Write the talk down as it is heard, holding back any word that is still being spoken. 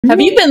Have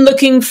you been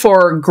looking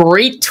for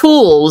great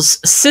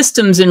tools,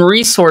 systems, and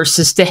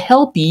resources to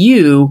help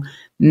you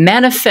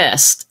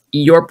manifest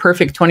your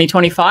perfect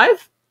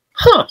 2025?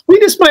 We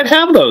just might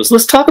have those.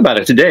 Let's talk about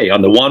it today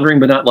on the Wandering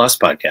But Not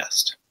Lost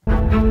podcast.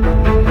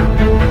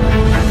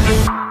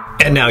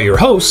 And now your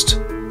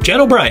host, Jen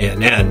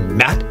O'Brien and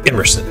Matt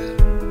Emerson.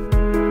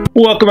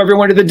 Welcome,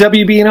 everyone, to the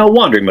WBNL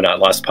Wandering But Not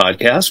Lost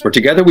podcast, where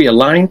together we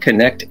align,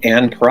 connect,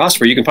 and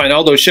prosper. You can find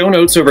all those show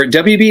notes over at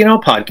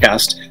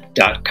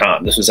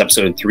WBNLpodcast.com. This was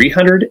episode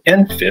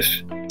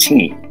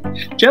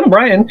 315. Jen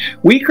O'Brien,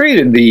 we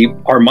created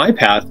our My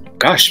Path,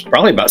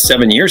 probably about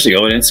 7 years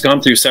ago, and it's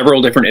gone through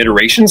several different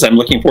iterations. I'm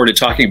looking forward to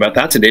talking about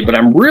that today, but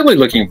I'm really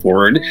looking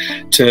forward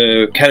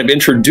to kind of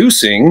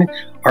introducing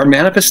our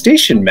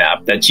manifestation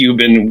map that you've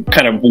been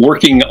kind of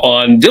working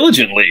on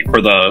diligently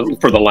for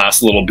the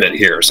last little bit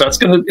here. So it's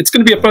gonna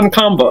be a fun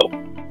combo.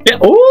 Yeah.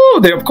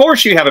 Oh, of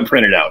course you have it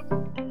printed out.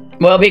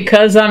 Well,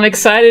 because I'm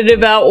excited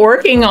about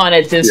working on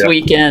it this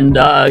weekend.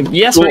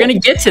 Yes, cool. We're going to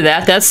get to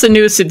that. That's the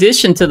newest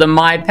addition to the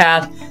My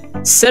Path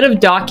set of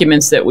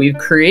documents that we've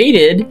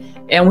created,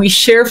 and we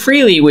share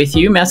freely with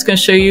you. Matt's going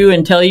to show you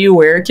and tell you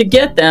where to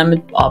get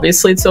them.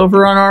 Obviously, it's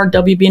over on our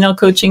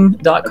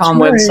WBNLcoaching.com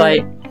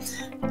website.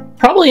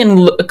 Probably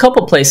in a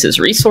couple places,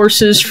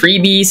 resources,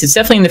 freebies. It's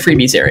definitely in the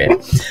freebies area.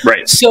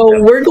 Right. So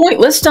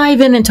let's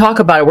dive in and talk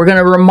about it. We're going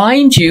to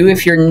remind you,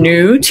 if you're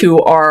new to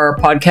our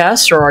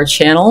podcast or our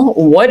channel,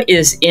 what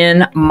is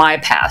in My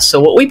Path. So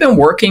what we've been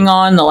working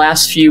on the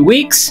last few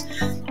weeks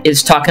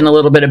is talking a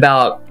little bit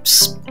about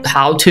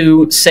how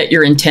to set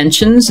your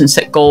intentions and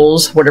set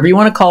goals, whatever you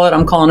want to call it.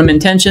 I'm calling them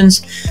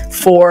intentions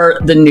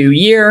for the new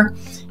year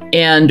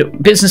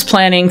and business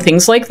planning,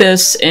 things like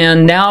this.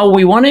 And now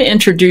we want to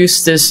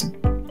introduce this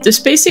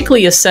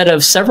basically a set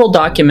of several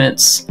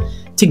documents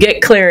to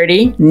get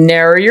clarity,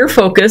 narrow your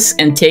focus,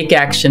 and take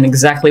action,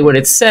 exactly what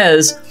it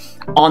says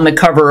on the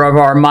cover of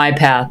our My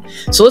Path.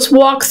 So let's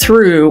walk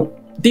through.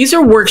 These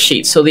are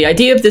worksheets. So the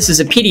idea of this is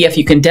a PDF.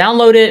 You can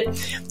download it.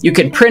 You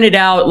can print it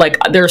out. Like,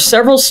 there are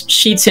several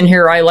sheets in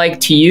here I like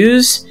to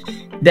use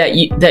that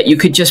you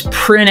could just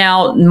print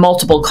out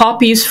multiple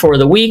copies for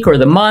the week or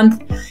the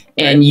month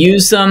and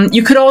use them.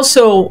 You could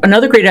also,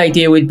 another great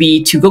idea would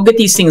be to go get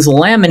these things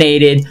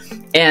laminated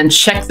and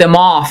check them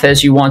off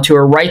as you want to,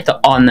 or write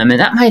on them. And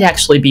that might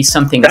actually be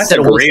something instead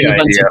of wasting a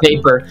bunch of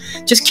paper.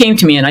 Just came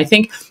to me, and I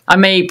think I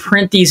may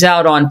print them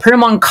on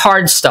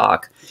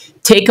cardstock,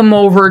 take them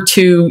over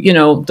to,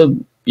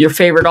 your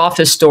favorite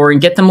office store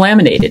and get them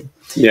laminated.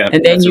 Yeah.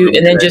 And then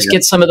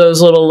get some of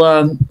those little,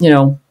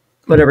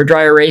 whatever,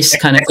 dry erase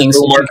kind of things.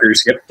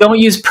 Markers. Yep. Don't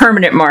use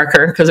permanent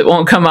marker because it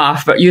won't come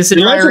off, but use the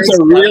dry erase. It's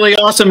a really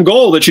awesome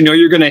goal that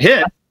you're going to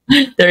hit.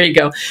 There you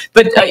go.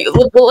 But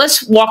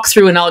let's walk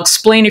through, and I'll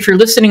explain. If you're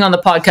listening on the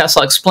podcast,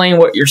 I'll explain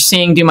what you're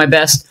seeing, do my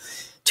best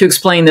to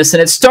explain this.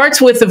 And it starts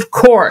with, of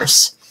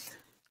course,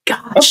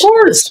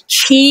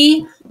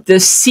 the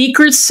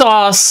secret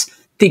sauce,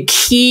 the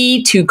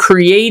key to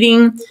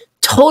creating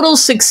total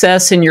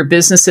success in your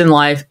business and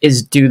life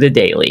is do the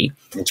daily.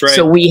 That's right.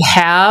 So we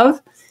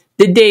have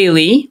the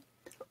daily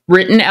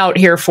written out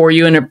here for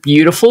you in a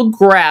beautiful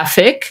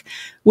graphic,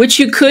 which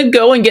you could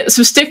go and get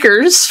some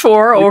stickers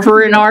for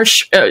over in our,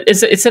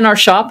 it's in our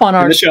shop on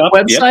our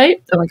website.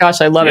 Yep. Oh my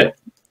gosh, I love it.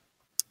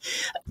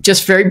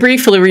 Just very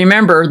briefly,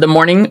 remember the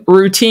morning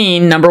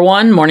routine. Number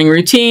one, morning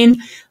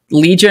routine,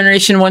 lead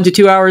generation 1 to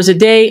 2 hours a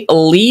day,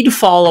 lead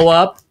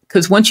follow-up,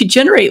 because once you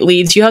generate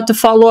leads, you have to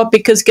follow up,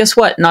 because guess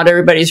what? Not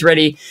everybody's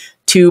ready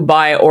to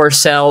buy or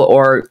sell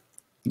or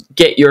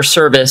get your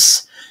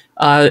service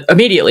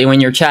immediately when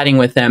you're chatting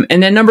with them.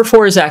 And then number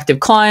 4 is active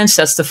clients.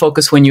 That's the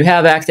focus when you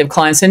have active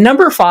clients. And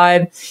number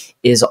 5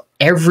 is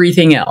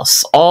everything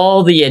else,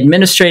 all the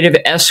administrative,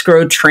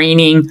 escrow,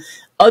 training,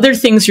 other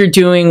things you're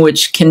doing,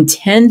 which can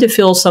tend to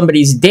fill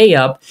somebody's day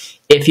up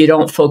if you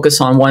don't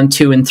focus on 1,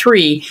 2, and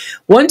 3.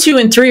 1, 2,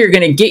 and 3 are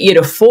going to get you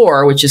to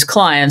 4, which is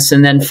clients,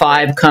 and then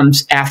 5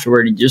 comes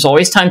afterward. There's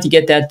always time to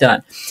get that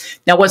done.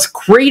 Now, what's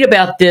great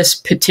about this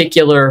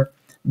particular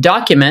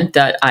document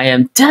that I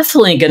am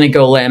definitely going to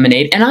go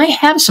laminate, and I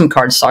have some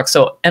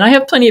cardstock, and I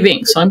have plenty of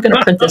ink, so I'm going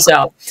to print this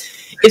out.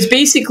 It's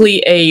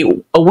basically a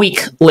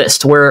week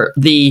list where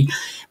the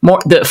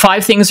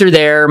 5 things are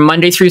there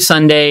Monday through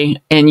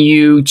Sunday, and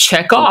you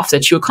check off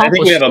that you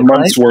accomplished. I think we have a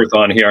month's worth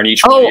on here on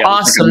each one. Oh,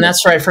 awesome.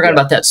 That's right. I forgot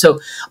about that. So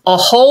a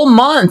whole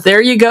month,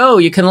 there you go.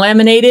 You can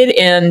laminate it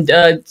and,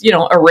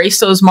 erase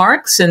those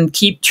marks and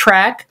keep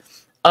track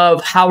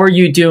of how are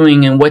you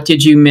doing and what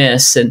did you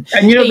miss. And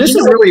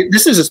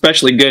this is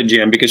especially good,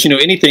 Jim, because,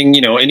 anything,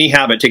 any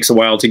habit takes a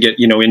while to get,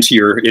 into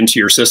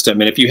your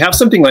system. And if you have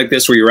something like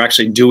this where you're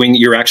actually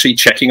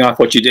checking off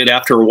what you did,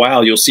 after a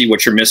while, you'll see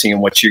what you're missing and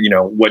what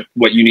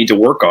what you need to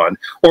work on,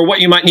 or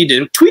what you might need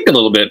to tweak a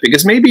little bit,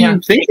 because maybe you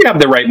think you have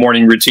the right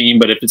morning routine,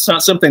 but if it's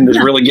not something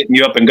that's really getting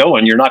you up and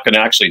going, you're not going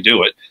to actually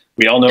do it.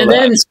 We all know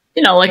that.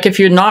 you know, like if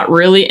you're not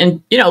really,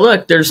 and you know,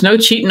 look, there's no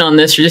cheating on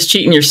this. You're just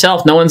cheating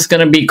yourself. No one's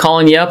going to be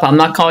calling you up. I'm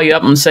not calling you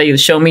up and say,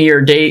 show me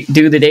your day,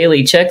 do the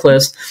daily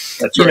checklist.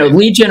 That's you right. know,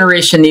 lead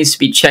generation needs to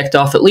be checked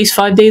off at least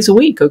 5 days a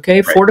week.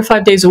 Okay. Right. 4 to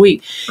 5 days a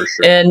week. For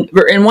sure.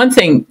 And one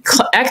thing,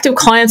 active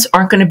clients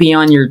aren't going to be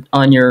on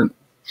your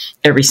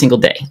every single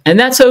day. And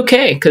that's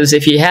okay. Because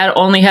if you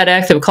only had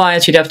active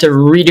clients, you'd have to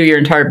redo your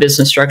entire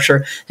business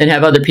structure and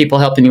have other people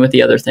helping you with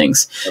the other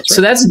things. That's right.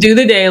 So that's do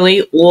the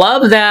daily.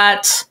 Love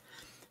that.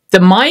 The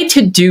My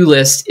To-Do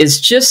list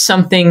is just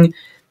something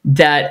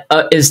that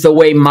is the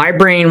way my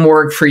brain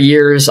worked for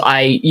years.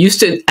 I used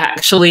to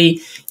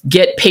actually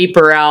get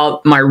paper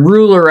out, my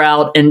ruler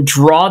out, and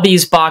draw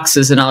these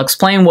boxes. And I'll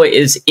explain what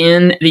is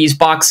in these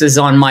boxes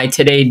on my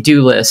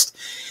today-do list.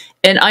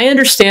 And I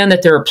understand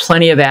that there are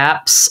plenty of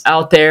apps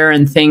out there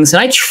and things,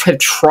 and I have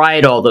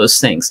tried all those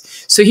things.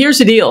 So here's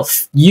the deal.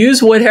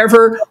 Use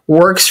whatever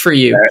works for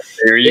you.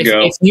 There you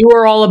go. If you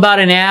are all about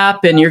an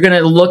app and you're going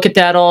to look at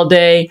that all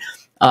day,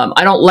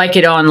 I don't like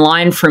it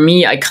online for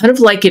me. I kind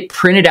of like it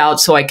printed out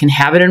so I can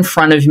have it in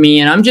front of me.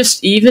 And I'm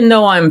just, even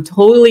though I'm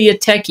totally a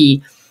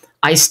techie,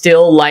 I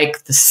still like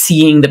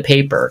seeing the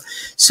paper.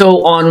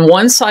 So on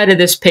one side of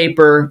this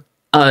paper,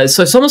 so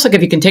it's almost like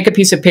if you can take a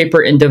piece of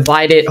paper and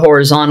divide it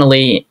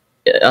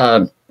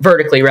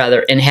vertically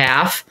rather, in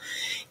half.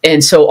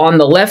 And so on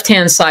the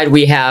left-hand side,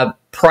 we have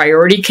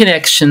priority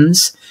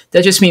connections.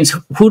 That just means,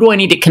 who do I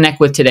need to connect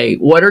with today?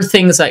 What are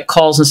things like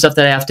calls and stuff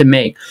that I have to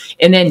make?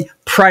 And then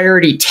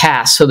priority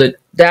tasks, so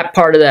that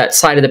part of that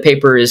side of the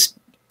paper is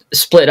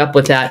split up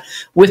with that,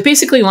 with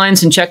basically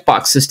lines and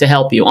checkboxes to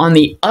help you. On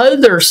the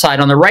other side,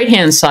 on the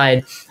right-hand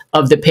side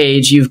of the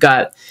page, you've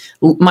got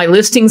my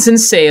listings and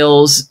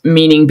sales,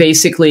 meaning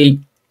basically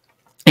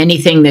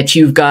anything that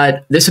you've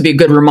got. This would be a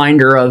good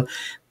reminder of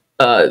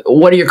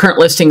what are your current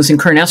listings and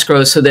current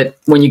escrows, so that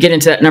when you get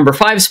into that number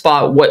 5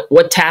 spot,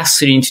 what tasks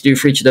do you need to do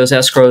for each of those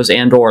escrows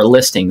and or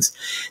listings.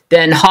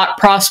 Then hot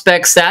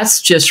prospects,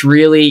 that's just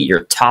really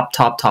your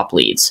top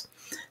leads.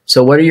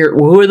 So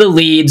who are the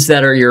leads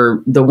that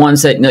are the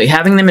ones that,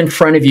 having them in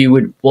front of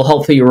you will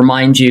hopefully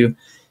remind you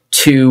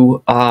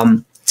to,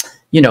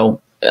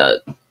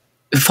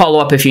 follow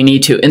up if you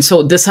need to. And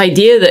so this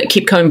idea that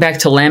keep coming back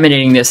to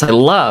laminating this, I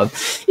love,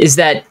 is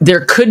that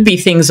there could be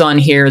things on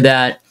here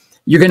that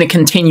you're going to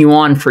continue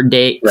on for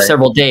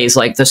several days,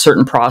 like the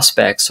certain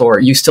prospects, or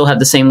you still have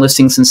the same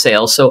listings and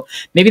sales. So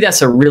maybe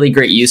that's a really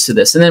great use of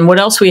this. And then what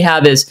else we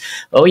have is,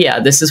 oh yeah,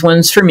 this is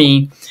one's for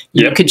me.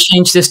 You could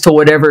change this to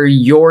whatever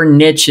your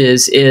niche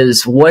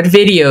is what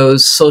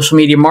videos, social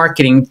media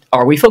marketing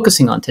are we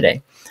focusing on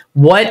today?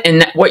 What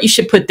you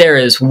should put there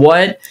is,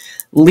 what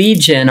lead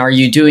gen are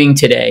you doing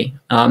today?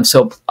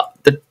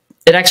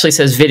 It actually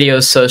says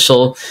videos,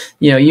 social.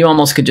 You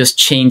almost could just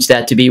change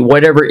that to be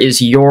whatever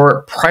is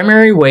your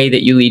primary way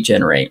that you lead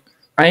generate,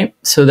 right?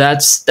 So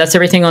that's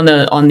everything on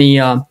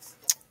the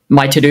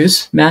My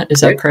To-Dos. Matt,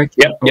 is that correct?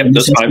 Yep,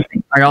 that's fine.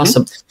 All right,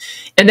 awesome.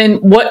 And then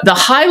what the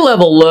high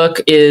level look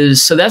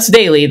is, so that's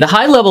daily. The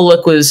high level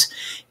look was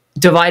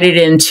divided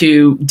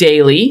into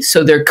daily.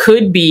 So there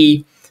could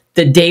be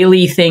the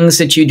daily things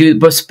that you do,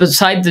 but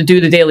besides the do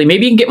the daily,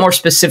 maybe you can get more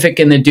specific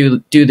in the do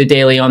the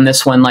daily on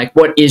this one. Like,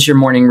 what is your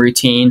morning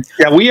routine?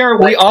 Yeah, we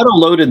auto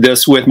loaded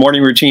this with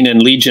morning routine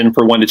and lead gen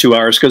for 1 to 2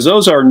 hours, because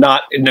those are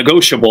not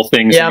negotiable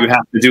things that you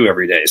have to do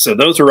every day. So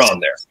those are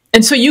on there.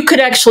 And so you could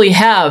actually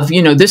have,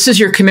 this is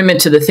your commitment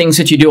to the things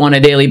that you do on a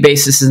daily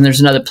basis, and there's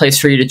another place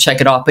for you to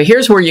check it off. But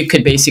here's where you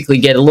could basically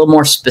get a little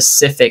more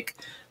specific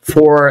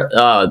for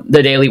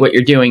the daily, what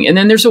you're doing. And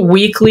then there's a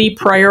weekly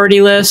priority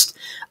list,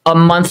 a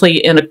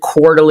monthly, and a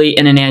quarterly,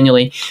 and an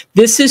annually.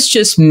 This is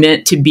just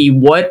meant to be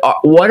what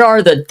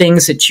are the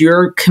things that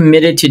you're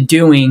committed to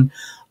doing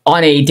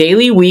on a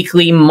daily,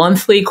 weekly,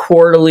 monthly,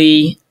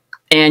 quarterly,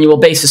 annual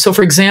basis. So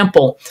for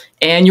example,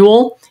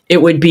 annual,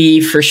 it would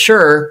be for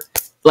sure,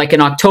 like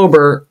in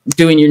October,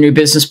 doing your new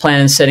business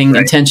plan and setting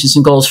intentions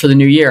and goals for the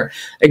new year.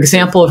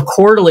 Example of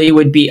quarterly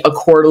would be a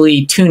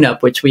quarterly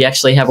tune-up, which we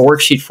actually have a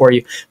worksheet for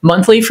you.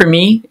 Monthly, for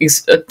me,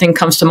 a thing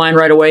comes to mind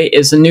right away,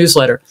 is a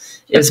newsletter,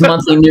 is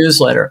monthly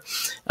newsletter,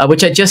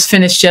 which I just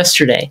finished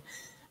yesterday.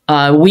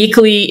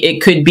 Weekly, it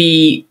could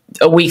be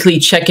a weekly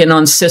check-in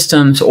on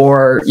systems,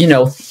 or,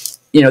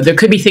 there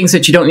could be things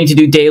that you don't need to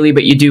do daily,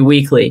 but you do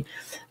weekly.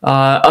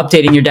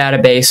 Updating your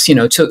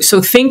database,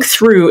 so think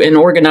through and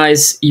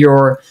organize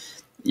your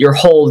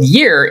whole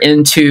year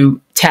into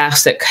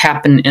tasks that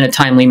happen in a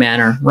timely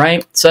manner,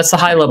 right? So that's the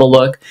high level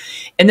look.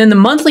 And then the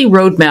monthly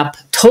roadmap,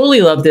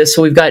 totally love this.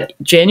 So we've got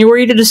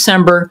January to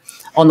December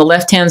on the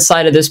left-hand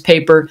side of this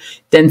paper,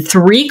 then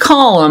 3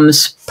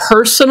 columns,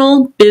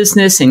 personal,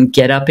 business, and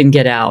get up and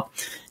get out.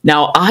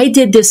 Now, I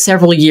did this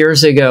several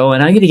years ago,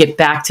 and I'm going to get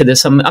back to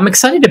this. I'm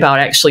excited about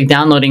actually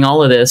downloading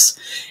all of this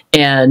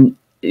and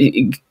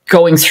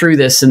going through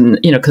this, and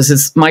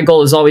because my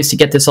goal is always to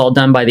get this all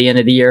done by the end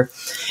of the year,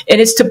 and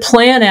it's to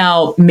plan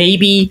out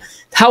maybe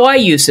how I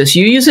use this.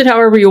 You use it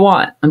however you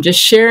want. I'm just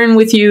sharing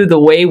with you the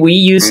way we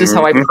use this,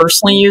 how I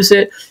personally use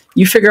it.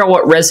 You figure out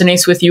what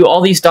resonates with you.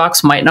 All these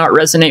docs might not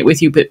resonate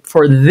with you, but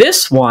for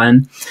this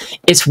one,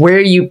 it's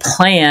where you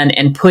plan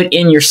and put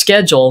in your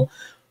schedule.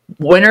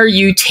 When are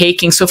you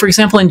taking? So, for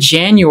example, in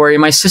January,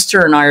 my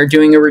sister and I are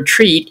doing a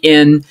retreat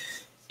in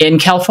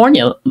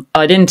California.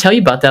 I didn't tell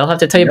you about that. I'll have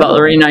to tell you about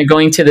Lorraine and I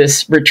going to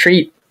this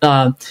retreat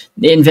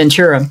in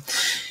Ventura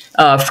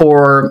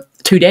for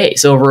 2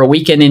 days over a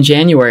weekend in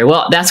January.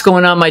 Well, that's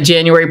going on my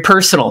January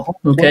personal.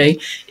 Okay.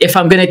 If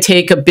I'm going to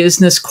take a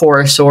business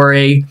course or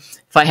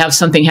if I have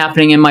something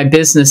happening in my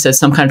business at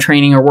some kind of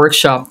training or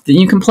workshop, then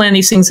you can plan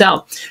these things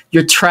out.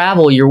 Your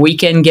travel, your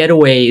weekend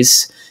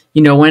getaways,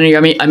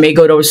 I may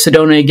go to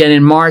Sedona again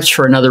in March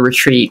for another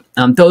retreat.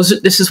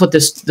 This is what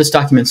this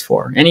document's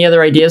for. Any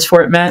other ideas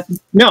for it, Matt?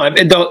 No,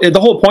 the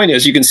whole point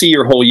is you can see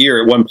your whole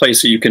year at one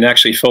place, so you can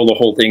actually fill the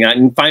whole thing out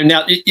and find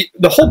out.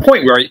 The whole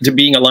point, right, to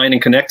being aligned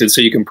and connected, so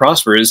you can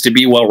prosper, is to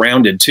be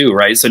well-rounded too,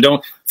 right? So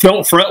don't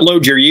front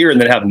load your year and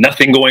then have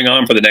nothing going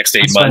on for the next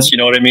 8 months. Right. You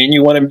know what I mean?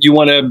 You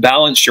want to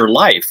balance your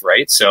life,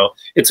 right? So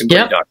it's a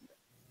great document.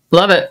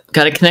 Love it.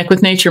 Got to connect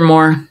with nature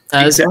more.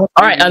 Exactly.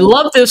 All right. I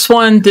love this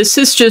one. This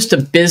is just a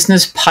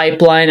business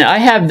pipeline. I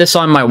have this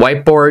on my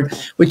whiteboard,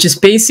 which is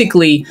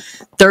basically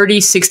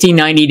 30, 60,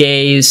 90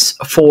 days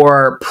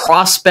for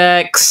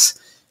prospects,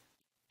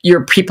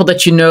 your people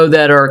that you know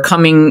that are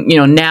coming,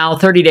 now.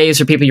 30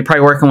 days are people you're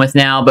probably working with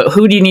now, but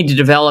who do you need to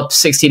develop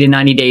 60 to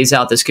 90 days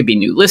out? This could be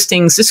new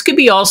listings. This could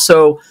be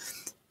also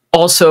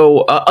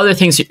other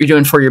things that you're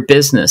doing for your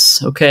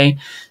business. Okay.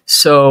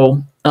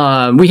 So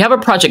we have a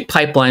project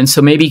pipeline, so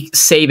maybe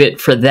save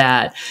it for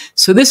that.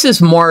 So this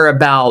is more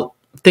about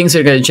things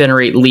that are going to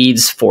generate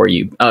leads for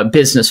you,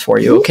 business for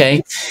you.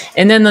 Okay.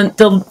 And then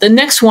the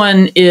next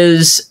one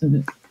is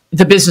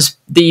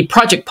the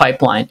project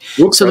pipeline.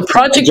 So the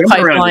project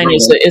pipeline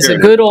is a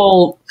good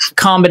old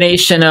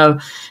combination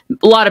of,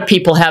 a lot of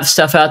people have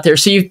stuff out there.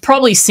 So you've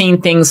probably seen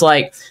things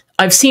like,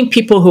 I've seen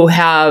people who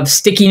have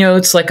sticky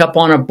notes like up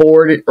on a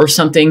board or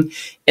something,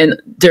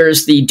 and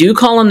there's the do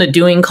column, the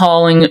doing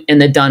column, and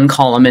the done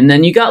column. And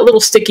then you got little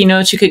sticky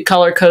notes. You could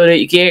color code it.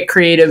 You can get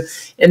creative.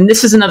 And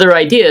this is another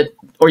idea,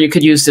 or you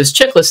could use this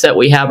checklist that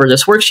we have, or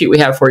this worksheet we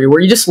have for you,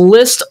 where you just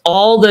list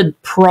all the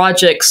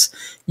projects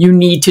you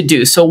need to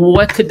do. So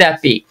what could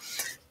that be?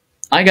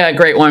 I got a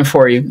great one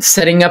for you.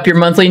 Setting up your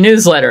monthly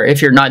newsletter,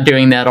 if you're not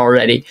doing that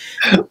already.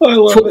 I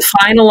love it.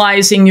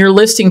 Finalizing your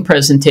listing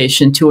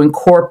presentation to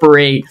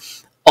incorporate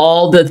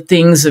all the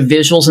things, the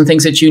visuals and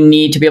things that you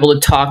need to be able to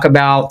talk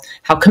about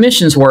how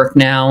commissions work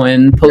now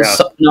and post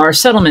our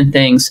settlement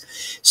things.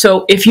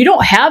 So if you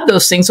don't have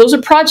those things, those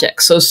are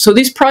projects. So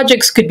these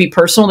projects could be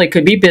personal, they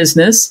could be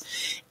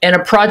business, and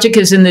a project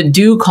is in the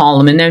do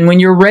column. And then when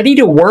you're ready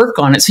to work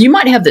on it, so you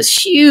might have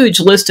this huge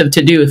list of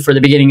to-do for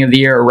the beginning of the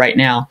year right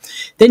now.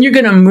 Then you're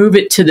going to move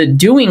it to the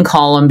doing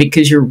column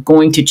because you're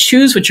going to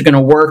choose what you're going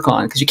to work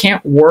on, because you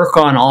can't work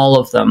on all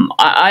of them.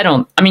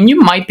 You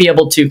might be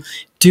able to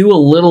do a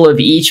little of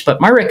each, but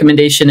my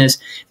recommendation is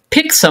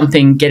pick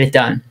something, get it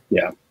done.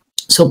 Yeah.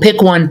 So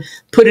pick one,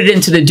 put it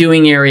into the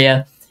doing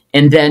area,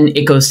 and then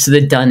it goes to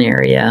the done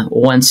area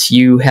once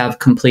you have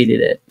completed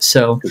it.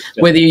 So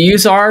whether you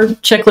use our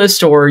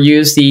checklist or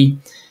use the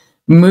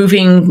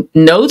moving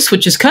notes,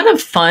 which is kind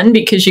of fun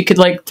because you could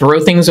like throw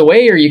things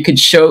away, or you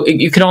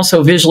could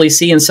also visually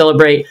see and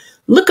celebrate,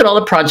 look at all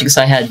the projects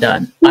I had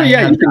done. Well,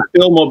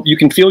 you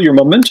can feel your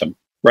momentum,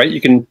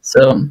 right?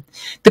 So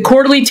the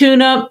quarterly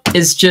tune-up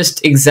is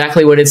just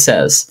exactly what it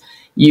says.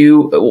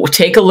 You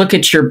take a look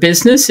at your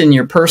business and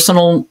your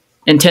personal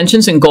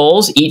intentions and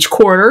goals each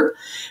quarter,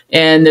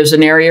 and there's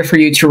an area for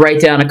you to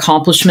write down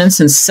accomplishments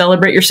and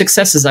celebrate your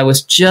successes. I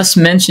was just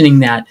mentioning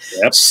that.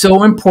 Yep.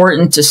 So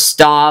important to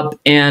stop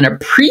and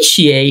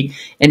appreciate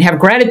and have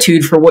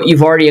gratitude for what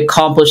you've already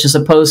accomplished, as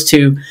opposed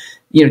to,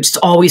 just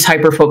always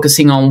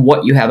hyper-focusing on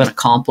what you haven't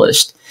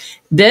accomplished.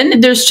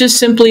 Then there's just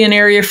simply an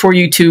area for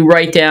you to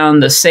write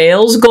down the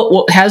sales goal,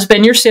 what has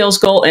been your sales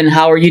goal, and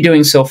how are you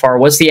doing so far?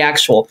 What's the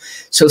actual?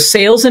 So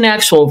sales and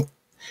actual,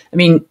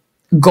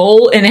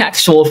 goal and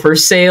actual for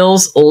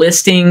sales,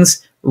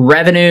 listings,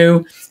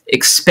 revenue,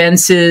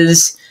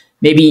 expenses,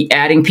 maybe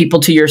adding people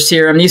to your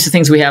CRM. These are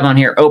things we have on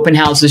here. Open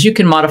houses. You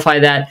can modify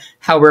that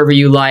however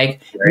you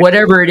like. Right.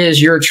 Whatever it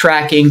is you're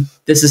tracking,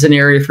 this is an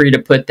area for you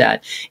to put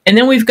that. And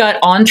then we've got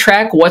on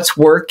track, what's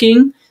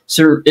working.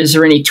 So is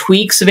there any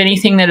tweaks of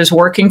anything that is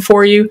working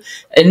for you?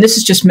 And this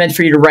is just meant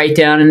for you to write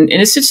down. And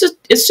it's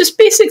just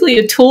basically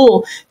a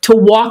tool to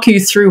walk you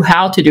through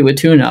how to do a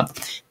tune-up.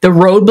 The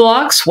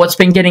roadblocks, what's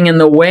been getting in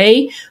the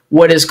way,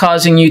 what is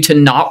causing you to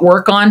not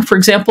work on, for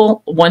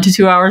example, 1 to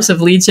 2 hours of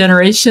lead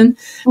generation,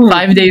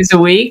 5 days a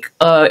week.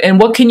 And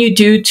what can you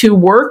do to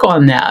work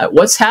on that?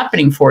 What's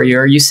happening for you?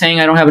 Are you saying,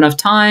 I don't have enough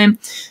time?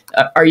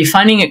 Are you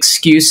finding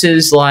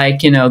excuses like,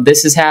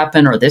 this has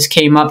happened or this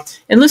came up?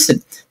 And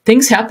listen,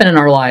 things happen in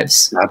our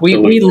lives. We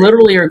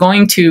literally are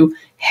going to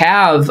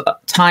have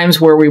times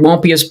where we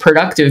won't be as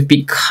productive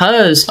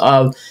because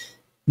of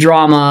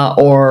drama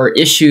or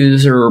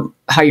issues or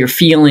how you're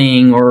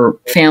feeling or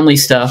family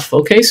stuff.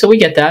 Okay, so we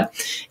get that.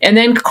 And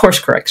then course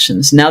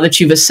corrections. Now that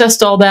you've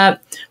assessed all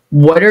that,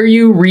 What are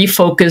you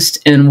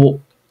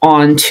refocused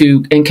on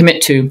to and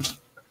commit to?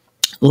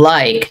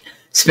 Like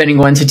spending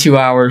 1 to 2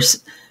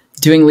 hours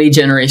doing lead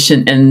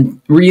generation and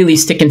really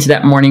sticking to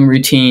that morning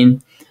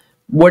routine.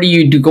 What are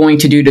you going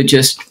to do to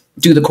just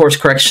do the course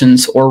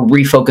corrections or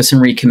refocus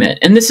and recommit?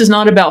 And this is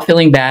not about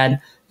feeling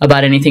bad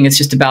about anything. It's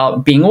just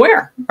about being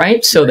aware,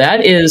 right? So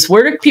that is,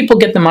 where do people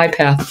get the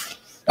MyPath?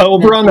 Oh,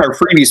 we're on our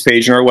freebies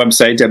page on our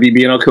website,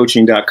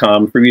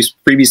 wbnlcoaching.com.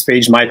 Freebies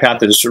page,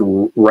 MyPath is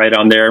right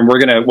on there. And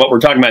what we're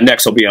talking about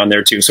next will be on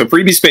there too. So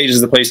freebies page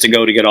is the place to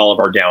go to get all of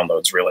our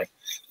downloads, really.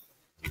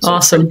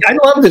 Awesome. I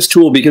love this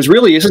tool because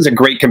really this is a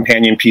great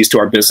companion piece to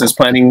our business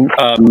planning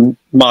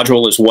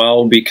module as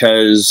well,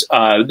 because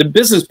the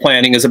business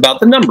planning is about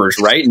the numbers,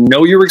 right? And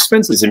know your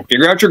expenses and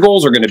figure out your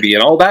goals are going to be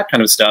and all that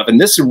kind of stuff. And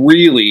this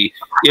really,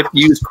 if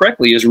used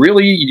correctly, is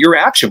really your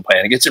action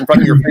plan. It gets in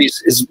front of your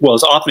face as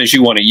often as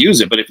you want to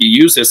use it. But if you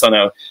use this on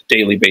a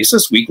daily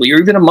basis, weekly, or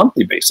even a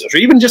monthly basis, or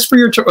even just for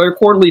your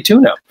quarterly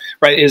tune-up,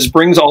 right, it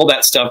brings all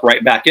that stuff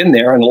right back in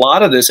there. And a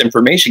lot of this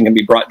information can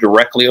be brought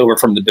directly over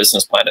from the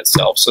business plan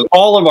itself. So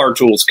all of our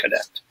tools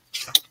connect.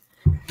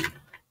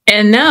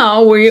 And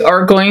now we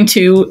are going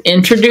to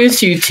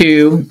introduce you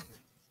to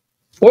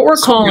what we're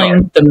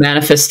calling the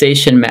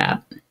manifestation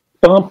map.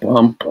 Bum,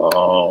 bum,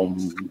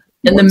 bum.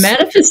 And the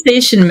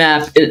manifestation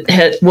map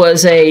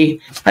was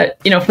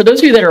for those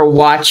of you that are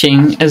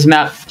watching, as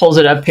Matt pulls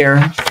it up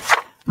here,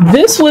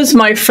 this was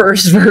my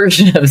first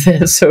version of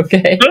this,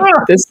 okay?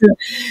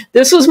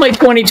 This was my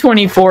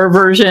 2024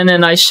 version,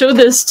 and I showed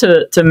this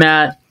to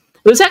Matt.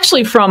 It was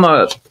actually from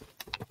a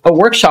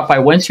workshop I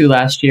went to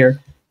last year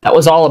that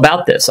was all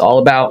about this, all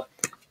about,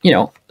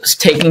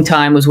 taking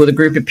time, was with a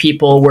group of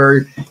people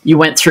where you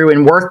went through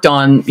and worked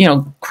on,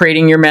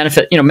 creating your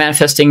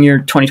manifesting your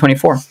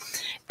 2024.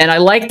 And I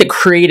liked the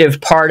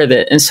creative part of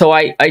it. And so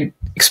I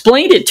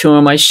explained it to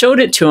him, I showed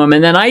it to him,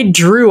 and then I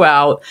drew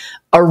out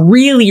a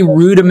really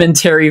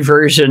rudimentary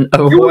version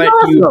of what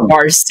you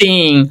are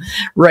seeing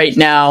right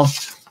now.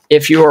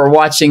 If you are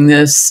watching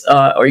this,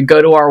 or you go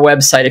to our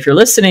website, if you're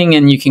listening,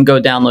 and you can go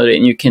download it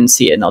and you can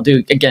see it. And I'll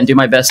do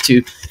my best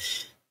to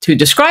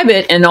describe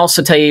it and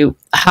also tell you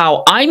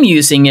how I'm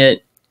using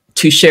it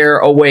to share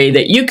a way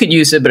that you could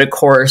use it. But of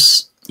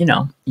course,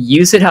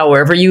 use it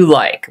however you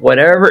like,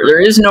 whatever.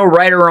 There is no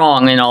right or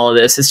wrong in all of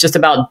this. It's just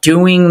about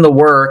doing the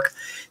work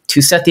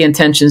to set the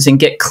intentions and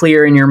get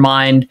clear in your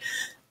mind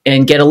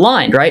and get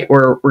aligned, right?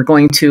 We're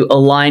going to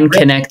align,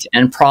 connect,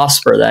 and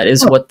prosper. That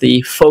is what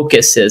the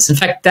focus is. In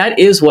fact, that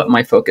is what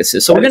my focus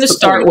is. So we're going to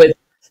start with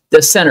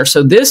the center.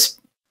 So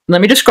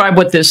let me describe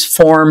what this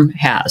form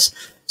has.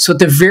 So at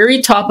the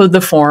very top of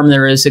the form,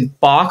 there is a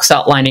box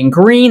outlined in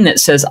green that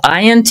says,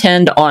 I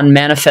intend on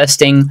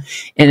manifesting.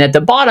 And at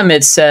the bottom,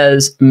 it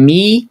says,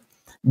 me,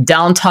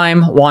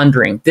 downtime,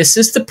 wandering. This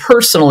is the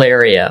personal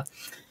area,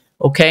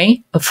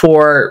 okay,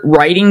 for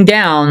writing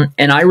down.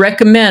 And I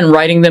recommend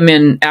writing them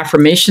in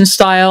affirmation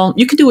style.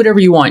 You could do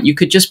whatever you want. You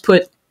could just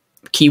put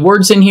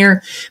keywords in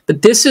here,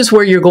 but this is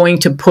where you're going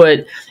to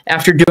put,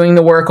 after doing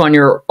the work on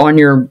your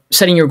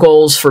setting your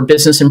goals for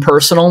business and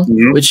personal,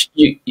 which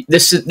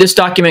this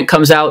document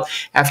comes out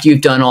after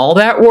you've done all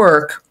that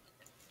work,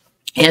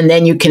 and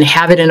then you can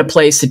have it in a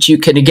place that you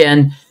can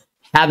again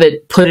have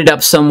it, put it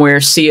up somewhere,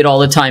 see it all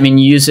the time, and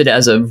use it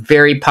as a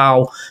very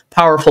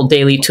powerful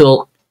daily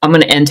tool. I'm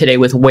going to end today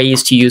with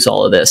ways to use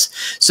all of this.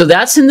 So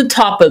that's in the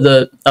top of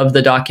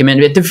the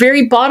document. At the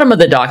very bottom of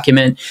the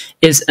document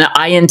is an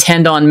I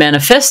intend on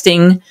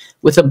manifesting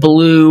with a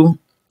blue.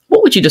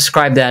 What would you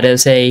describe that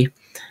as?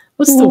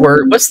 What's the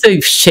word? What's the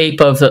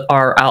shape of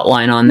our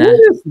outline on that?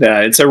 What is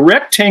that? It's a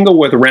rectangle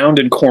with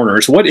rounded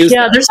corners. What is that?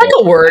 Yeah, there's like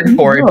a word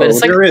for it, but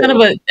it's like kind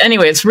of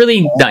anyway, it's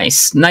really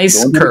nice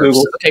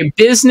curves. Okay,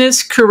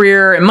 business,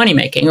 career, and money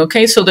making.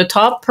 Okay, so the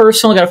top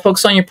personal, got to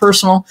focus on your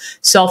personal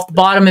self. The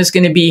bottom is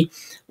going to be,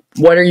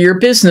 what are your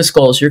business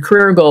goals, your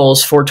career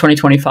goals for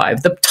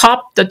 2025?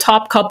 The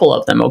top couple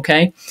of them,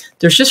 okay?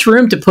 There's just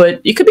room to put,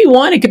 it could be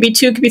one, it could be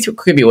two, it could be three, it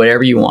could be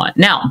whatever you want.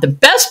 Now, the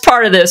best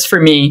part of this for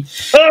me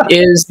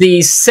is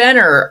the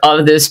center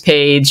of this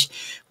page,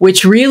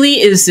 which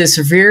really is this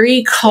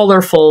very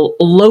colorful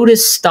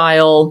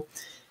lotus-style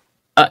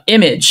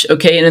image,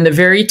 okay? And in the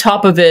very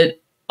top of it,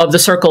 of the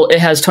circle, it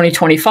has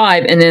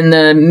 2025. And in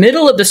the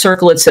middle of the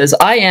circle, it says,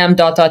 I am ...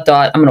 I'm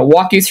going to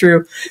walk you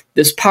through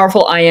this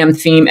powerful I am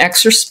theme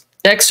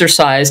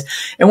exercise.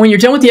 And when you're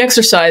done with the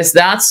exercise,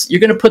 you're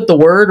going to put the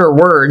word or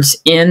words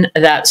in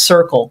that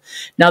circle.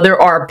 Now,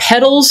 there are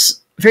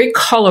petals, very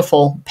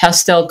colorful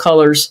pastel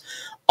colors,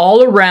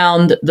 all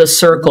around the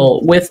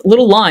circle with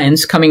little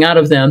lines coming out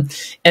of them.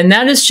 And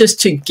that is just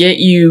to get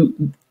you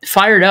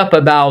fired up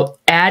about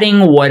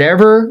adding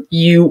whatever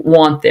you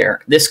want there.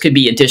 This could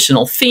be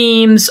additional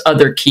themes,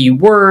 other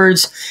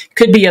keywords,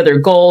 could be other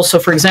goals. So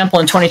for example,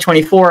 in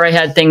 2024, I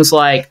had things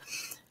like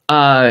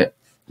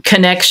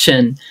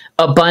connection,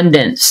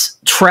 abundance,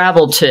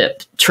 travel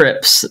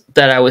trips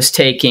that I was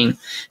taking,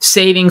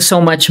 saving so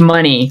much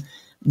money,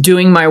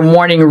 doing my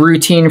morning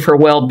routine for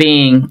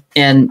well-being,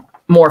 and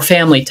more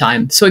family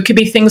time. So it could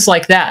be things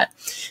like that.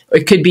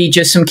 It could be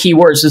just some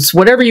keywords. It's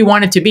whatever you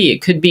want it to be.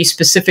 It could be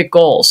specific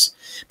goals.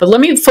 But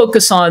let me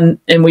focus on,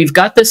 and we've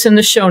got this in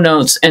the show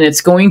notes, and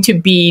it's going to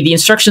be, the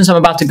instructions I'm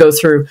about to go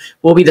through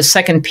will be the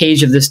second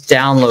page of this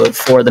download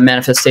for the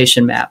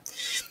manifestation map.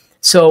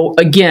 So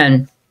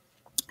again,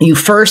 you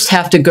first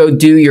have to go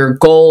do your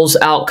goals,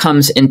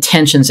 outcomes,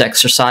 intentions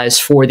exercise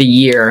for the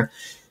year.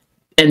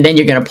 And then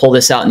you're going to pull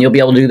this out and you'll be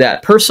able to do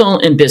that personal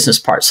and business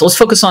part. So let's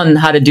focus on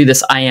how to do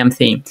this I am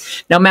theme.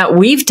 Now, Matt,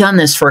 we've done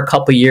this for a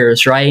couple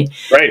years, right?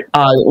 Right.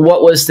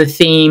 What was the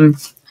theme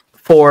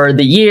for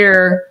the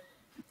year?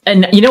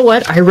 And you know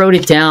what? I wrote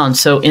it down.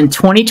 So in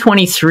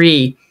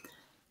 2023,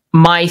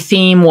 my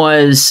theme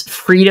was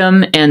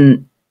freedom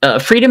and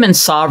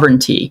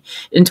sovereignty.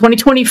 In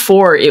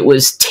 2024, it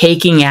was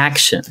taking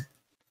action.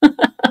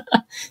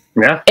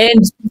 Yeah.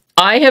 And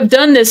I have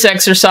done this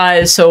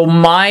exercise. So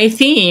my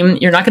theme,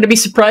 you're not going to be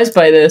surprised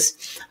by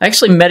this. I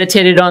actually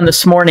meditated on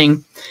this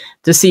morning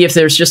to see if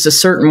there's just a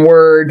certain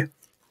word.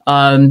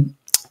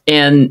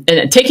 And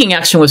taking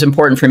action was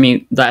important for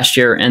me last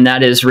year. And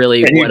that is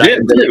really and what I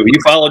did. You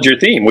followed your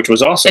theme, which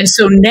was awesome. And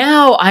so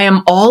now I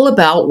am all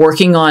about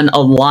working on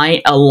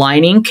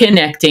aligning,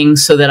 connecting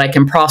so that I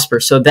can prosper.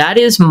 So that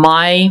is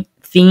my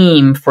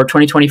theme for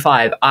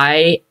 2025.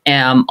 I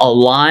am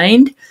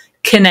aligned,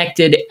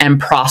 connected, and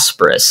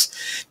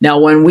prosperous. Now,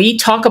 when we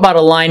talk about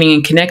aligning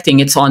and connecting,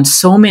 it's on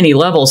so many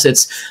levels.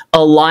 It's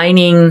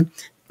aligning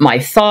my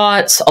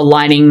thoughts,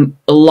 aligning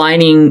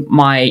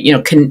my,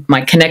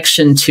 my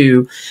connection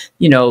to,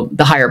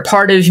 the higher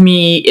part of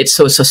me. It's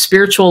a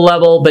spiritual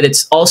level, but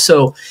it's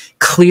also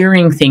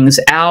clearing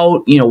things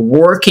out,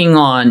 working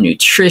on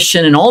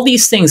nutrition and all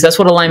these things. That's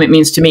what alignment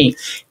means to me.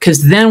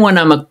 Because then when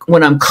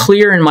I'm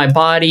clear in my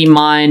body,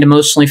 mind,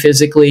 emotionally,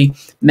 physically,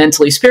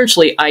 mentally,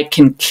 spiritually, I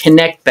can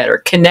connect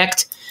better.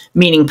 Connect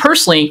meaning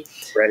personally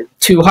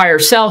to higher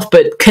self,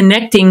 but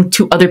connecting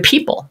to other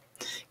people.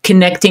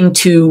 Connecting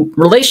to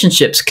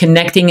relationships,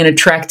 connecting and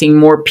attracting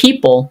more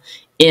people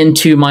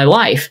into my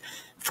life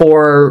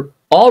for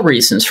all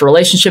reasons, for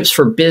relationships,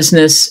 for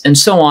business, and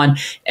so on,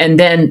 and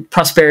then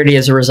prosperity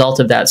as a result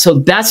of that. So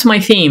that's my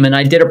theme, and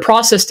I did a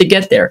process to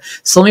get there.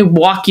 So let me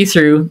walk you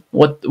through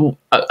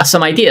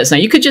some ideas. Now,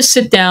 you could just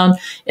sit down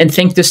and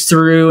think this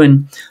through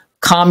and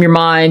calm your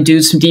mind,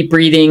 do some deep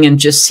breathing, and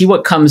just see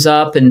what comes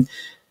up.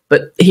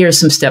 But here's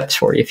some steps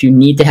for you if you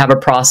need to have a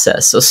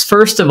process. So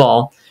first of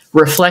all,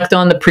 reflect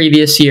on the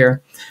previous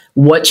year.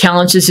 What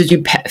challenges did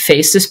you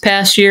face this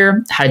past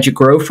year? How did you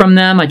grow from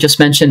them? I just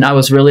mentioned I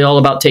was really all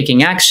about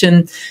taking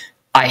action.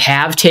 I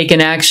have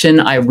taken action.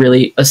 I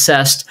really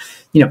assessed,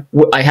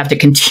 I have to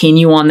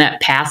continue on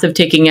that path of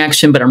taking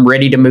action, but I'm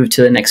ready to move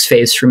to the next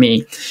phase for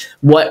me.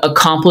 What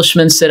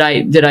accomplishments did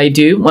I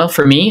do? Well,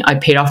 for me, I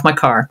paid off my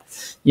car.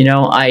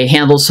 I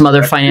handled some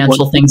other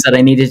financial things that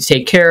I needed to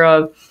take care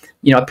of.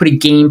 I put a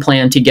game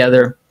plan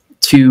together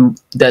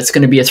that's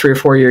going to be a 3 or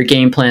 4 year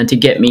game plan to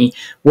get me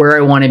where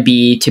I want to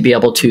be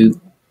able to,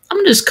 I'm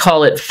going to just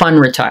call it fun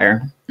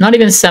retire, not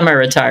even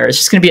semi-retire. It's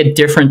just going to be a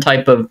different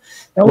type of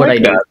what I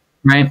do,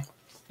 right?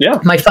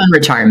 Yeah. My fun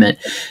retirement.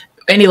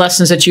 Any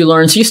lessons that you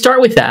learn. So you start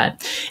with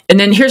that. And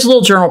then here's a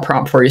little journal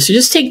prompt for you. So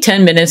just take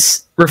 10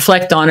 minutes,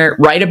 reflect on it,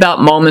 write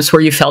about moments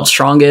where you felt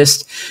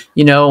strongest,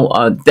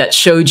 that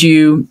showed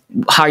you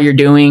how you're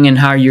doing and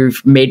how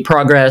you've made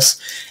progress.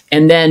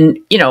 And then,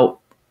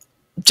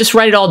 just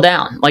write it all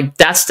down. Like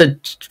that's the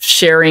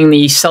sharing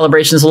the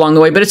celebrations along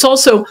the way. But it's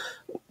also,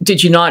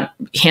 did you not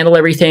handle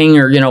everything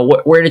or,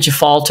 where did you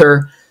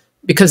falter?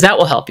 Because that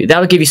will help you. That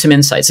will give you some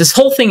insights. This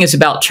whole thing is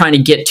about trying to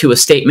get to a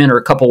statement or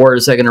a couple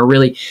words that are going to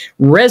really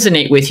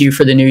resonate with you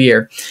for the new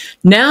year.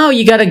 Now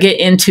you got to get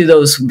into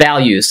those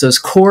values, those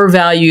core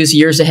values,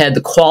 years ahead,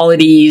 the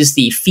qualities,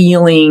 the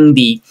feeling,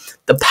 the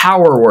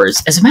power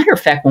words. As a matter of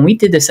fact, when we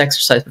did this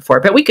exercise before,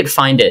 I bet we could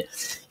find it.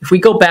 If we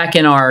go back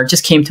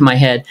just came to my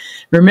head.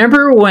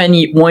 Remember when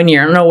one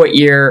year, I don't know what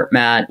year,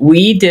 Matt,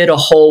 we did a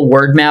whole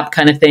word map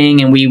kind of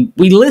thing, and we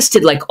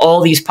listed like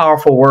all these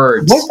powerful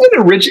words.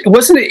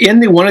 Wasn't it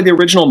in one of the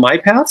original My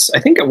Paths? I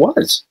think it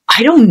was.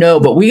 I don't know,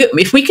 but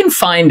if we can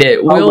find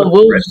it,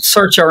 we'll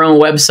search our own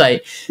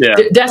website. Yeah.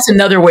 That's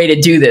another way to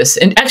do this.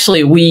 And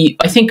actually,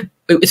 I think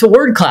it's a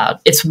word cloud.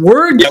 It's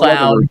word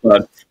cloud.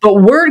 But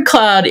word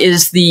cloud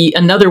is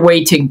another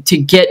way to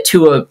get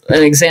to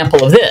an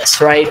example of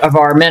this, right? Of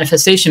our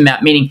manifestation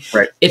map, meaning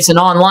it's an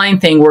online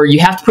thing where you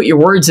have to put your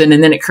words in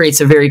and then it creates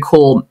a very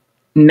cool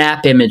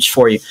map image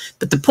for you.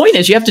 But the point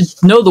is you have to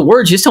know the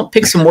words. You just don't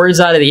pick some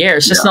words out of the air.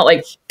 It's just not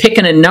like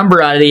picking a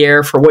number out of the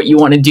air for what you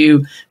want to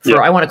do.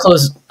 I want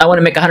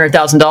to make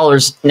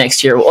 $100,000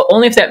 next year. Well,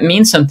 only if that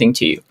means something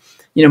to you,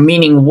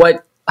 meaning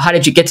how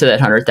did you get to that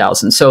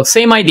 100,000? So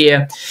same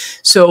idea.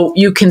 So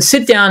you can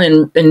sit down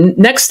and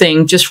next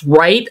thing, just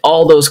write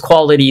all those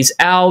qualities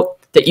out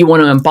that you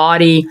want to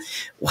embody.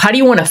 How do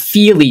you want to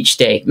feel each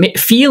day?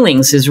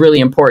 Feelings is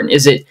really important.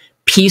 Is it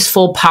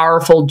peaceful,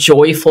 powerful,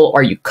 joyful?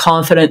 Are you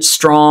confident,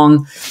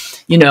 strong?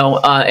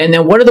 and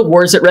then what are the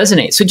words that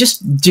resonate? So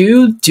just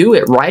do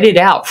it, write it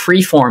out,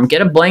 free form,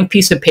 get a blank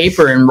piece of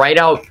paper and write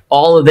out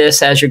all of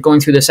this as you're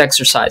going through this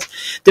exercise.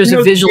 There's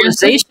a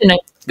visualization.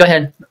 Go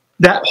ahead.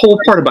 That whole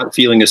part about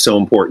feeling is so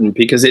important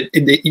because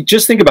you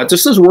just think about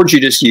just those words you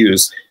just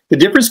used. The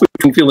difference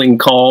between feeling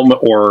calm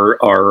or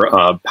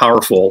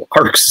powerful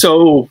are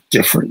so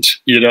different,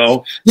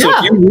 So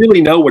if you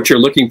really know what you're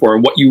looking for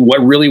and what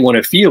really want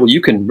to feel,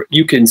 you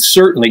can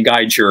certainly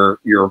guide your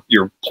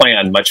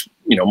plan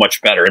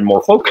much better and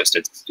more focused.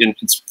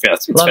 It's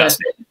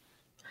fascinating.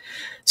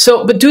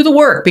 So, but do the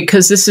work,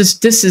 because this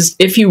is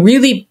if you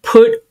really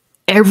put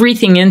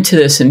everything into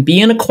this and be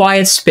in a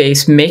quiet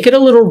space, make it a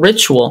little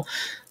ritual.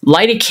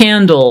 Light a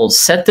candle,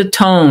 set the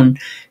tone,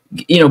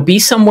 be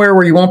somewhere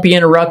where you won't be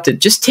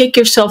interrupted. Just take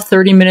yourself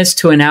 30 minutes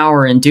to an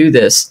hour and do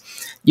this.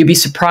 You'll be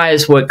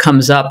surprised what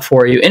comes up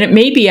for you. And it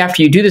may be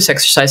after you do this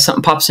exercise,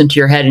 something pops into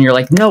your head and you're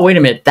like, no, wait a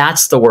minute,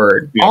 that's the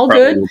word. Yeah, all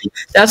good.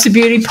 That's the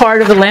beauty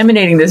part of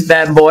laminating this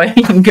bad boy.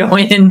 You can go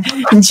in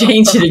and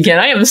change it again.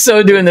 I am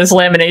so doing this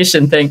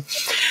lamination thing.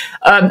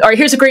 All right,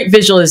 here's a great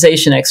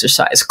visualization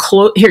exercise.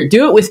 Here,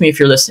 do it with me if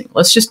you're listening.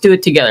 Let's just do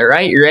it together,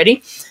 right? You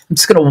ready? I'm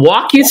just going to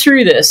walk you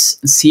through this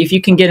and see if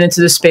you can get into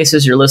the space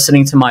as you're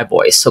listening to my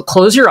voice. So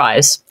close your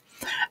eyes.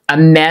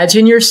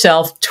 Imagine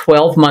yourself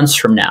 12 months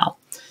from now.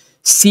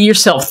 See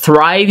yourself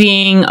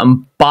thriving,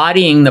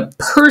 embodying the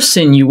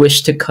person you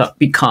wish to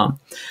become.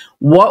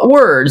 What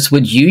words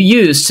would you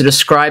use to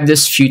describe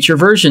this future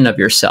version of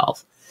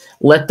yourself?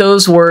 Let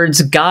those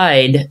words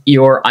guide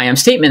your I am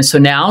statement. So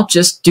now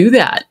just do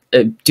that.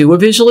 Do a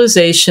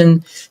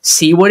visualization,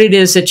 see what it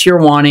is that you're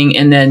wanting,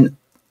 and then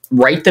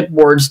write the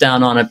words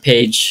down on a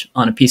page,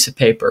 on a piece of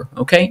paper.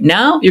 Okay.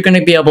 Now you're going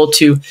to be able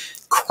to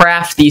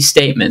craft these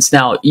statements.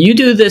 Now you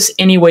do this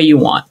any way you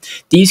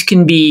want. These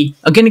can be,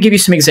 I'm going to give you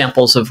some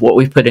examples of what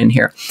we've put in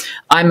here.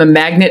 I'm a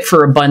magnet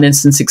for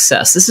abundance and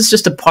success. This is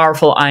just a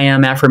powerful I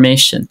am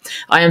affirmation.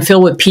 I am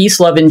filled with peace,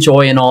 love, and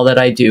joy in all that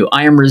I do.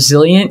 I am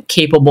resilient,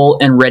 capable,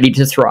 and ready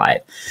to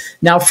thrive.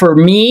 Now for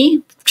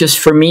me, just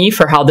for me,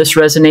 for how this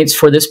resonates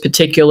for this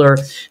particular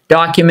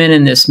document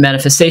and this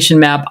manifestation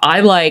map,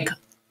 I like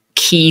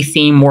key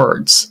theme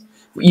words.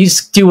 You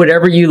do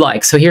whatever you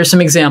like. So here's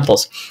some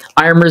examples.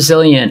 I am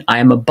resilient. I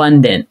am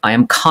abundant. I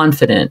am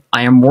confident.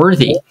 I am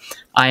worthy.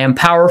 I am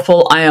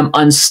powerful. I am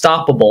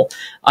unstoppable.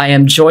 I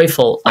am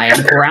joyful. I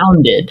am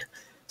grounded.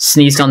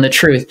 Sneezed on the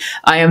truth.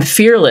 I am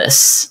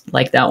fearless.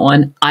 Like that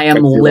one. I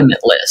am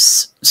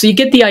limitless. So you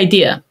get the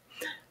idea.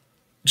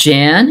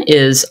 Jan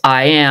is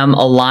I am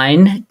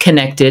aligned,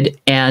 connected,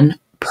 and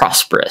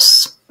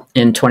prosperous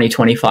in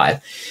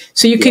 2025.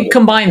 So you could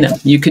combine them.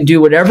 You could do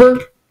whatever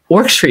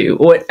works for you,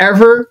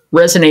 whatever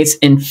resonates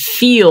and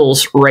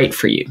feels right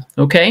for you,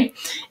 okay?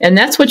 And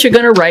that's what you're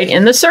going to write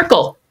in the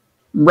circle,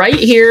 right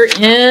here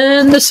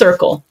in the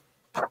circle,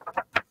 all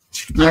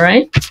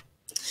right?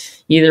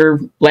 Either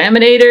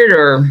laminate it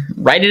or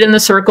write it in the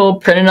circle,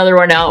 print another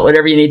one out,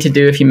 whatever you need to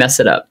do if you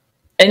mess it up.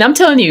 And I'm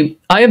telling you,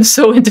 I am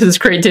so into this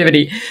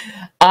creativity.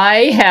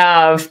 I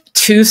have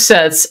 2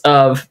 sets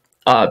of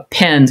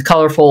pens,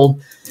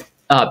 colorful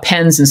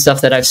pens and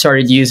stuff that I've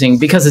started using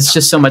because it's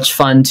just so much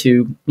fun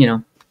to,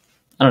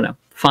 I don't know,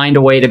 find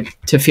a way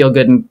to feel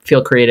good and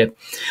feel creative.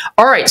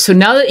 All right, so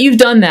now that you've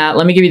done that,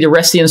 let me give you the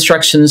rest of the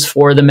instructions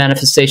for the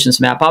manifestations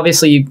map.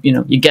 Obviously,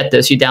 you get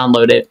this, you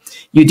download it.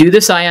 You do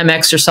this I am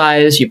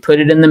exercise, you put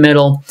it in the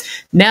middle.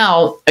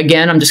 Now,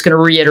 again, I'm just going to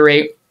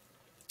reiterate,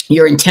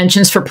 your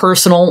intentions for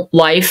personal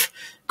life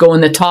go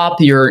in the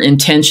top, your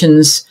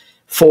intentions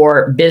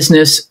for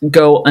business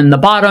go in the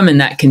bottom,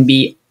 and that can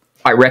be,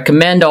 I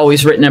recommend,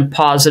 always written in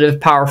positive,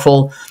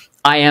 powerful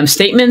I am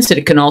statements.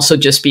 It can also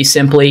just be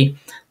simply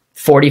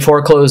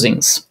 44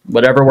 closings,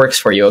 whatever works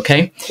for you,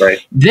 okay?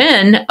 Right.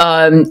 Then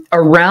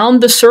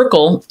around the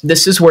circle,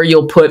 this is where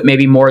you'll put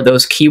maybe more of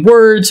those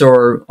keywords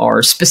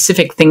or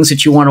specific things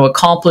that you want to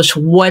accomplish,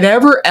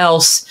 whatever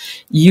else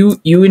you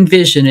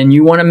envision and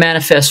you want to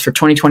manifest for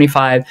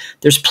 2025,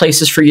 there's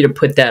places for you to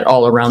put that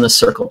all around the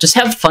circle. Just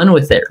have fun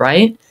with it,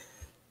 right?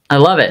 I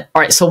love it.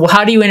 All right, so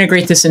how do you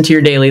integrate this into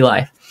your daily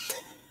life?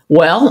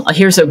 Well,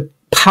 here's a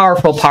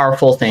powerful,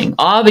 powerful thing.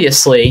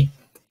 Obviously,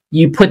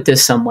 you put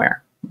this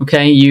somewhere.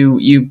 Okay,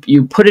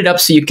 you put it up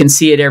so you can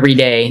see it every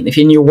day. If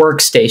in your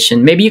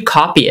workstation, maybe you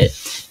copy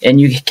it and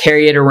you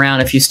carry it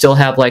around. If you still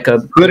have like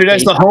put it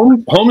as the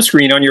home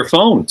screen on your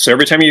phone. So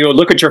every time you go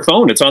look at your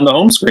phone, it's on the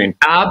home screen.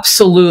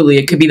 Absolutely,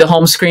 it could be the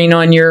home screen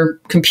on your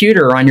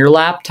computer or on your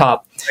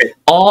laptop. Right.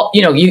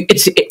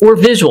 We're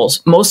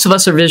visuals. Most of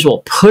us are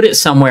visual. Put it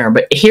somewhere.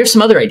 But here's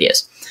some other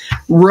ideas.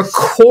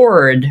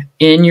 Record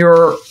in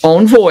your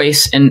own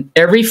voice, and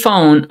every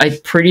phone, I'm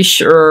pretty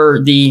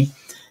sure the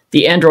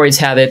Androids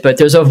have it, but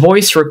there's a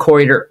voice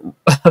recorder.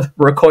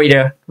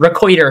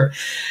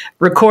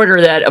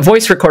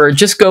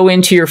 Just go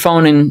into your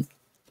phone and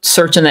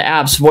search in the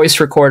apps voice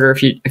recorder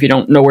if you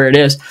don't know where it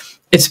is.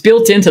 It's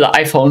built into the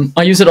iPhone.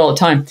 I use it all the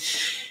time.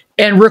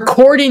 And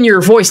record in your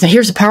voice. Now,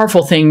 here's a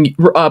powerful thing.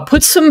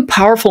 Put some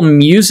powerful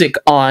music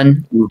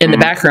on in the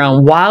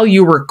background while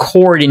you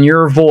record in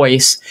your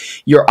voice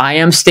your I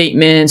am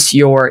statements,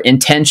 your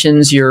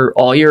intentions,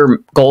 all your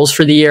goals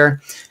for the year.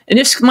 And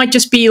this might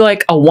just be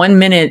like a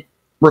 1-minute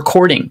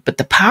recording. But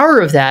the power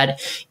of that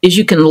is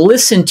you can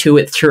listen to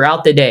it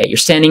throughout the day. You're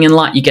standing in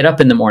line. You get up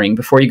in the morning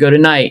before you go to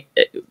night,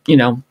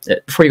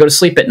 before you go to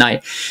sleep at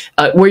night,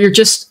 where you're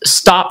just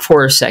stop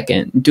for a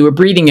second, do a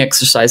breathing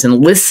exercise,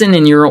 and listen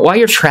while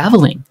you're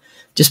traveling.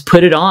 Just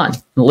put it on,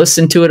 and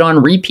listen to it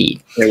on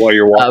repeat. While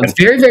you're walking.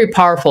 Very, very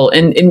powerful.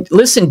 And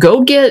listen,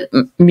 go get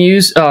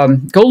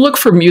go look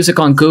for music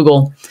on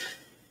Google.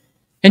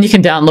 And you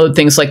can download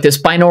things like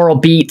this, binaural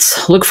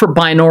beats. Look for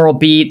binaural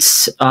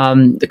beats.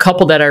 The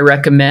couple that I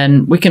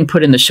recommend, we can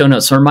put in the show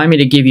notes. So remind me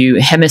to give you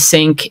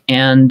Hemisync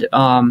and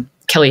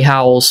Kelly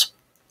Howells.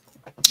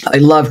 I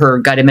love her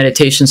guided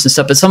meditations and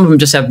stuff, but some of them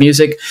just have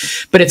music.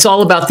 But it's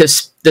all about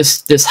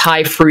this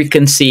high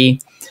frequency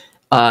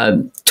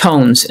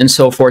tones and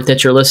so forth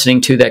that you're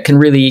listening to that can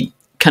really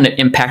kind of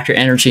impact your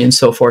energy and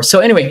so forth.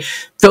 So anyway,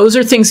 those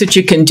are things that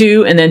you can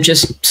do, and then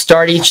just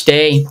start each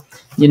day,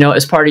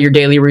 as part of your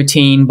daily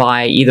routine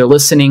by either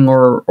listening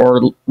or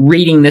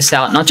reading this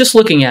out, not just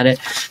looking at it,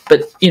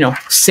 but,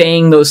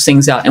 saying those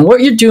things out. And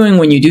what you're doing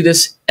when you do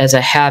this as a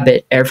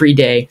habit every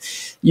day,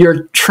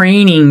 you're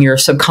training your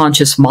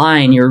subconscious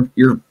mind.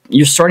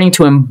 You're starting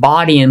to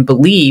embody and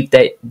believe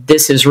that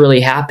this is really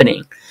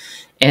happening.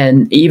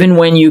 And even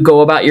when you go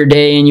about your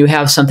day and you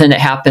have something that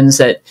happens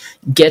that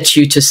gets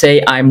you to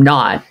say, I'm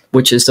not,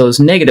 which is those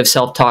negative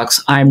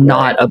self-talks, I'm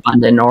not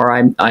abundant,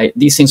 or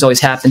these things always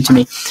happen to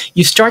me.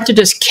 You start to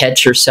just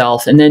catch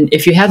yourself. And then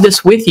if you have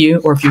this with you,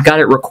 or if you've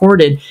got it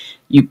recorded,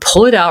 you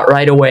pull it out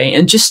right away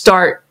and just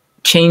start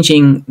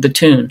changing the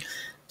tune.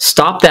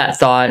 Stop that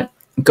thought.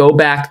 Go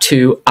back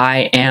to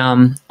I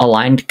am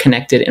aligned,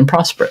 connected, and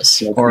prosperous,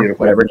 That's or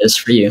beautiful. whatever it is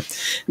for you.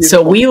 Beautiful.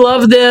 So we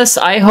love this.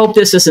 I hope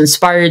this has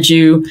inspired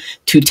you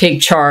to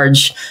take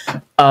charge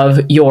of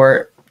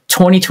your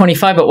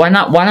 2025, but why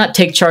not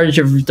take charge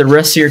of the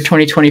rest of your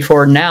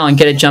 2024 now and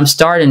get a jump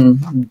start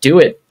and do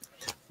it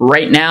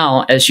right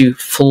now as you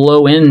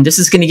flow in. This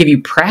is going to give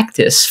you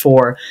practice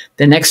for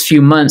the next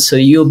few months, so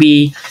you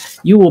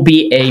will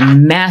be a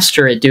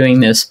master at doing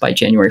this by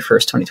January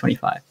 1st,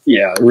 2025.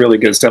 Yeah, really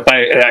good stuff.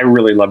 I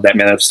really love that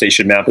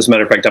manifestation map. As a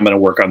matter of fact, I'm going to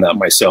work on that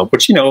myself,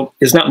 which,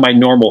 is not my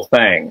normal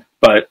thing.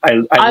 But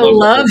I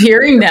love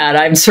hearing that.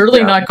 I'm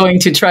certainly not going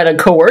to try to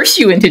coerce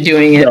you into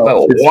doing it,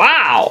 but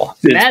wow,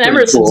 Matt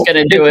Emerson's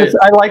going to do it.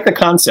 I like the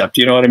concept.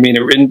 You know what I mean?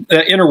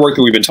 The inner work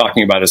that we've been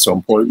talking about is so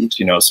important,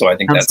 so I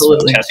think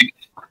Absolutely. That's fantastic.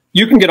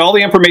 You can get all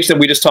the information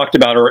that we just talked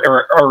about,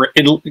 or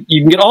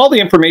you can get all the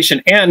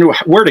information and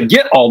where to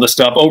get all the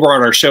stuff over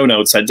on our show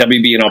notes at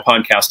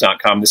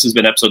WBNLpodcast.com. This has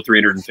been episode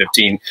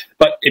 315.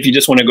 But if you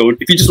just want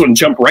to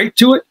jump right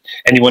to it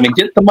and you want to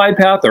get the My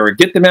Path or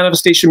get the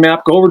manifestation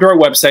map, go over to our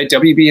website,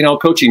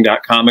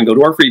 WBNLcoaching.com, and go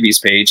to our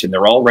freebies page, and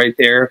they're all right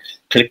there.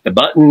 Click the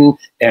button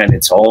and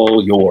it's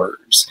all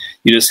yours.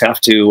 You just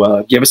have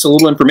to give us a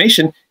little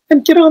information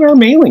and get on our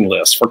mailing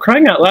list. For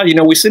crying out loud,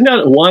 we send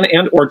out 1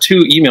 or 2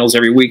 emails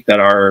every week that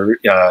are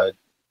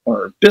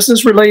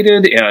business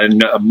related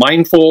and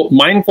mindful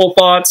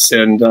thoughts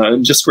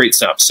and just great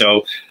stuff.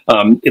 So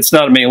it's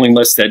not a mailing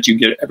list that you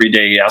get every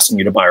day asking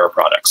you to buy our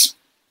products,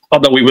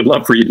 although we would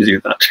love for you to do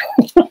that.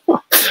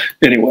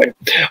 Anyway,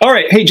 all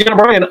right. Hey, Jen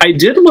O'Brien, I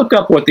did look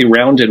up what the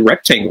rounded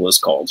rectangle is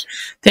called.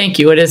 Thank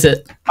you. What is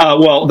it?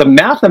 Well, the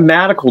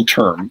mathematical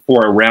term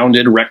for a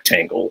rounded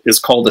rectangle is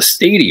called a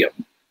stadium.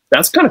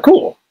 That's kind of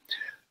cool.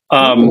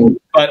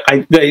 But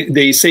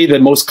they say the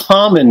most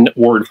common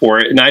word for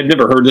it, and I've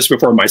never heard this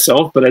before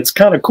myself, but it's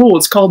kind of cool.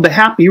 It's called the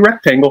happy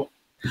rectangle.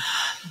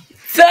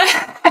 The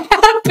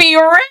happy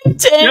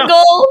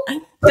rectangle. Yeah.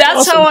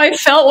 That's awesome. How I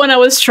felt when I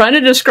was trying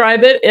to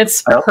describe it.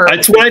 It's perfect.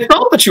 That's what I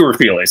felt that you were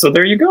feeling. So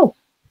there you go.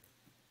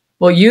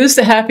 Well, use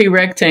the happy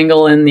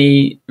rectangle in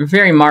the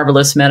very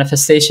marvelous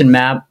manifestation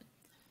map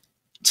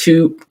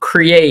to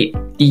create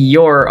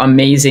your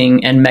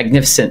amazing and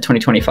magnificent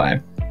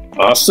 2025.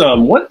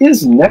 Awesome. What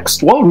is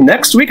next? Well,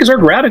 next week is our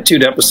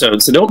gratitude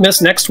episode, so don't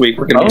miss next week.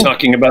 We're going to be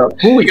talking about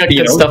we got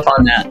good stuff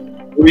on that.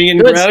 Being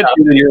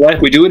gratitude in your life.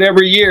 We do it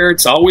every year.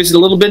 It's always a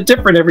little bit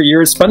different every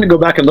year. It's fun to go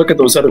back and look at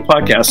those other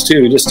podcasts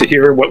too, just to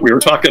hear what we were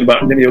talking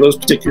about in any of those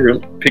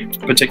particularly.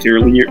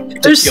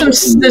 There's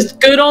there's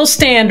good old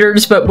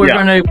standards, but we're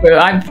going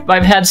to.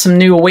 I've had some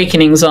new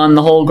awakenings on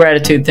the whole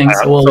gratitude thing,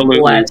 so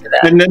we'll add to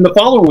that. And then the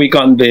following week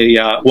on the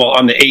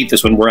on the 8th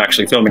is when we're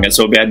actually filming it.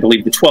 So I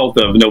believe the 12th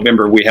of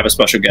November we have a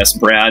special guest.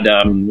 Brad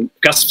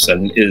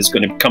Gustafson is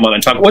going to come on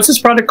and talk. What's this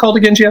product called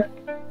again, Jeff?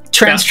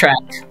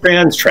 TransTrack.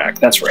 TransTrack,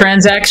 that's right.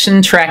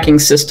 Transaction tracking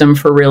system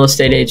for real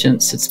estate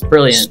agents. It's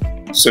brilliant.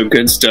 So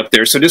good stuff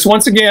there. So just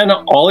once again,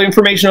 all the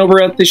information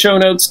over at the show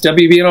notes,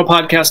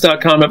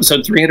 WBNLpodcast.com,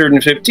 episode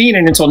 315.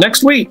 And until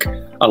next week,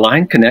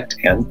 align, connect,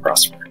 and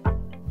prosper.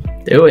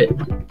 Do it.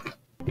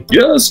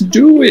 Just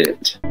do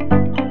it.